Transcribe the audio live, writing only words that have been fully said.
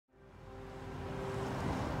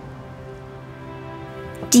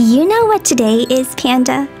Do you know what today is,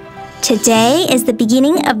 Panda? Today is the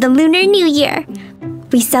beginning of the Lunar New Year.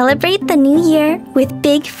 We celebrate the new year with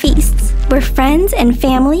big feasts where friends and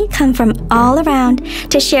family come from all around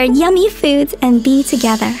to share yummy foods and be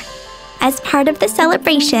together. As part of the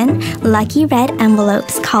celebration, lucky red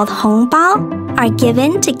envelopes called hongbao are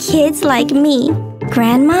given to kids like me.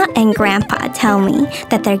 Grandma and Grandpa tell me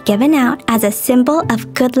that they're given out as a symbol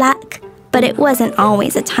of good luck. But it wasn't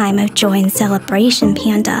always a time of joy and celebration,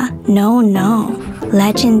 Panda. No.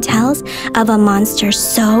 Legend tells of a monster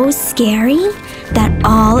so scary that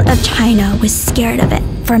all of China was scared of it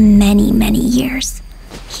for many, many years.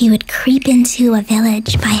 He would creep into a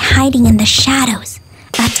village by hiding in the shadows,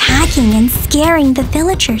 attacking and scaring the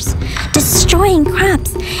villagers, destroying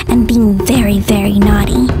crops, and being very, very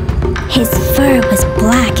naughty. His fur was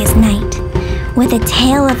black as night, with a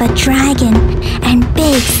tail of a dragon and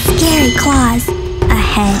big, scary claws, a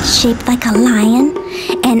head shaped like a lion,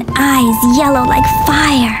 and eyes yellow like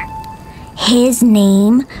fire. His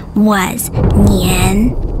name was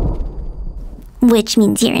Nian, which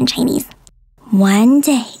means year in Chinese. One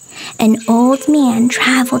day, an old man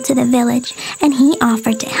traveled to the village, and he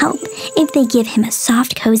offered to help if they give him a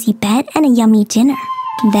soft, cozy bed and a yummy dinner.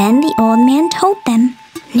 Then the old man told them,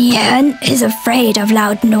 "Nian is afraid of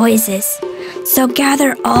loud noises, so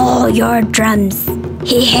gather all your drums.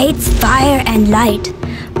 He hates fire and light.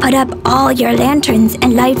 Put up all your lanterns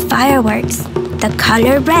and light fireworks. The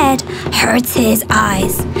color red hurts his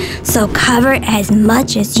eyes, so cover as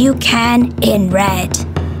much as you can in red."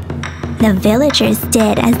 The villagers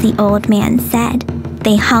did as the old man said.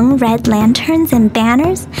 They hung red lanterns and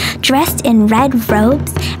banners, dressed in red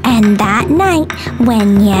robes, and that night,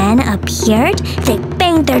 when Nian appeared, they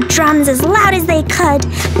banged their drums as loud as they could,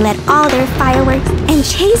 lit all their fireworks, and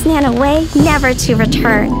chased Nian away, never to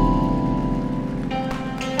return.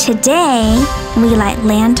 Today, we light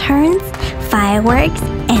lanterns, fireworks,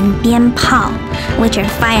 and bianpao, which are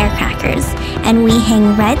firecrackers, and we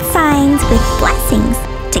hang red signs with blessings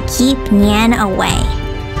to keep Nian away.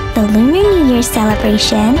 The Lunar New Year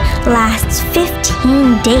celebration lasts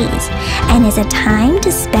 15 days and is a time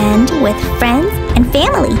to spend with friends and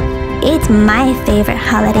family. It's my favorite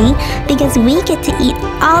holiday because we get to eat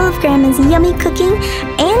all of Grandma's yummy cooking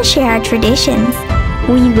and share our traditions.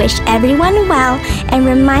 We wish everyone well and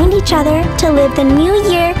remind each other to live the new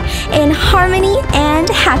year in harmony and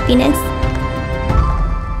happiness.